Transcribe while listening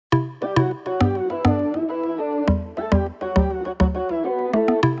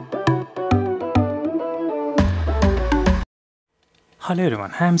Hello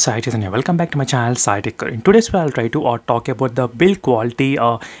everyone, I am Sai Chaitanya. Welcome back to my channel Sai Tech. In today's video, I'll try to talk about the build quality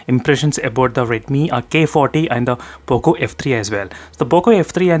impressions about the Redmi K40 and the Poco F3 as well. So the Poco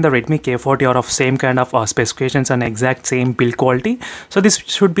F3 and the Redmi K40 are of same kind of specifications and exact same build quality. So this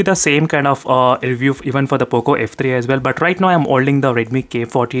should be the same kind of review even for the Poco F3 as well. But right now I'm holding the Redmi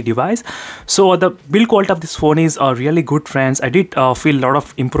K40 device. So the build quality of this phone is really good, friends. I did feel a lot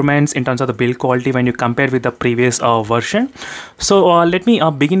of improvements in terms of the build quality when you compare with the previous version. So let me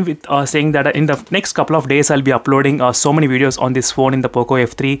begin with saying that in the next couple of days I'll be uploading so many videos on this phone in the Poco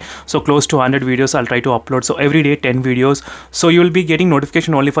F3. So close to 100 videos I'll try to upload. So every day 10 videos. So you will be getting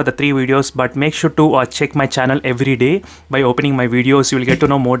notification only for the 3 videos, but make sure to check my channel every day by opening my videos. You will get to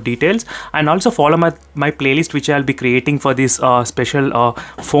know more details, and also follow my playlist which I'll be creating for this special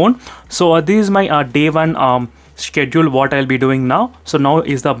phone. So this is my day one schedule what I'll be doing now. So now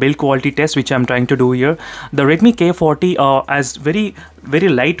is the build quality test which I'm trying to do here. The Redmi K40 as very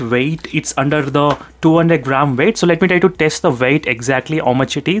lightweight. It's under the 200 gram weight. So let me try to test the weight exactly how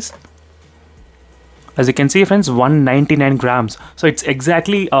much it is. As you can see, friends, 199 grams. So it's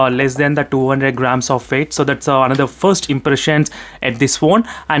exactly less than the 200 grams of weight. So that's another first impressions at this phone.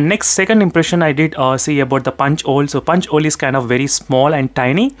 And next, second impression I did see about the punch hole. So punch hole is kind of very small and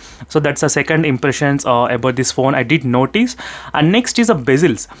tiny. So that's the second impressions about this phone I did notice. And next is the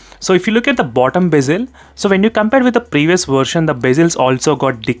bezels. So if you look at the bottom bezel, so when you compare with the previous version, the bezels also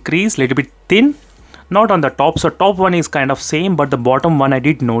got decreased, little bit thin. Not on the top. So top one is kind of same, but the bottom one I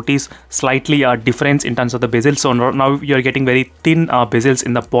did notice slightly difference in terms of the bezel. So now you're getting very thin bezels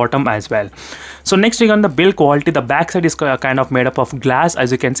in the bottom as well. So next on the build quality, the back side is kind of made up of glass.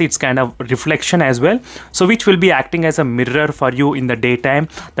 As you can see, it's kind of reflection as well, so which will be acting as a mirror for you in the daytime.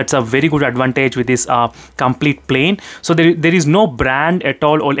 That's a very good advantage with this complete plane. So there is no brand at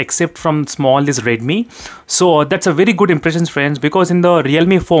all except from small this Redmi. So that's a very good impressions, friends, because in the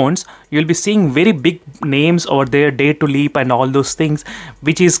Realme phones you'll be seeing very big names over there, Day to Leap and all those things,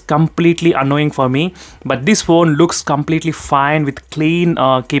 which is completely annoying for me. But this phone looks completely fine with clean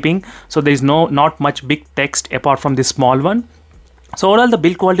keeping. So there is not much big text apart from this small one. So overall the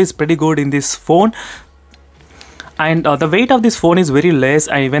build quality is pretty good in this phone. And the weight of this phone is very less,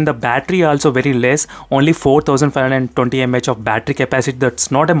 and even the battery also very less, only 4520 mAh of battery capacity. That's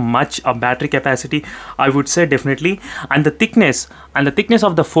not a much battery capacity, I would say, definitely. And the thickness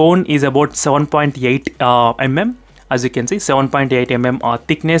of the phone is about 7.8 mm. As you can see, 7.8 mm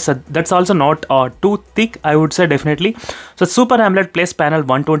thickness. That's also not too thick, I would say, definitely. So Super AMOLED Plus panel,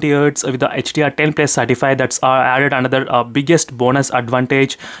 120Hz with the HDR10 Plus certified. That's added another biggest bonus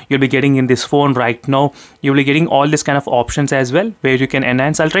advantage you'll be getting in this phone right now. You'll be getting all this kind of options as well where you can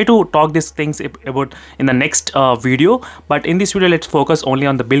enhance. I'll try to talk these things about in the next video, but in this video let's focus only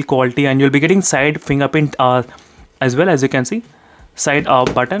on the build quality. And you'll be getting side fingerprint as well. As you can see, side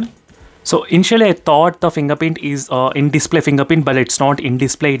button. So initially I thought the fingerprint is in display fingerprint, but it's not in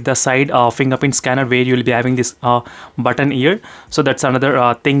display. It's the side fingerprint scanner where you will be having this button here. So that's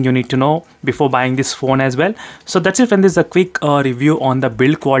another thing you need to know before buying this phone as well. So that's it, friends. This is a quick review on the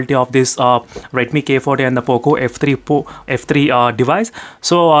build quality of this Redmi K40 and the Poco F3 device.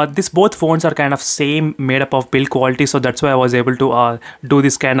 So these both phones are kind of same made up of build quality. So that's why I was able to do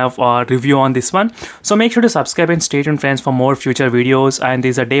this kind of review on this one. So make sure to subscribe and stay tuned, friends, for more future videos. And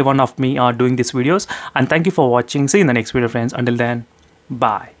this is a day one of me doing these videos, and thank you for watching. See you in the next video, friends. Until then,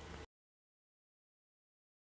 bye.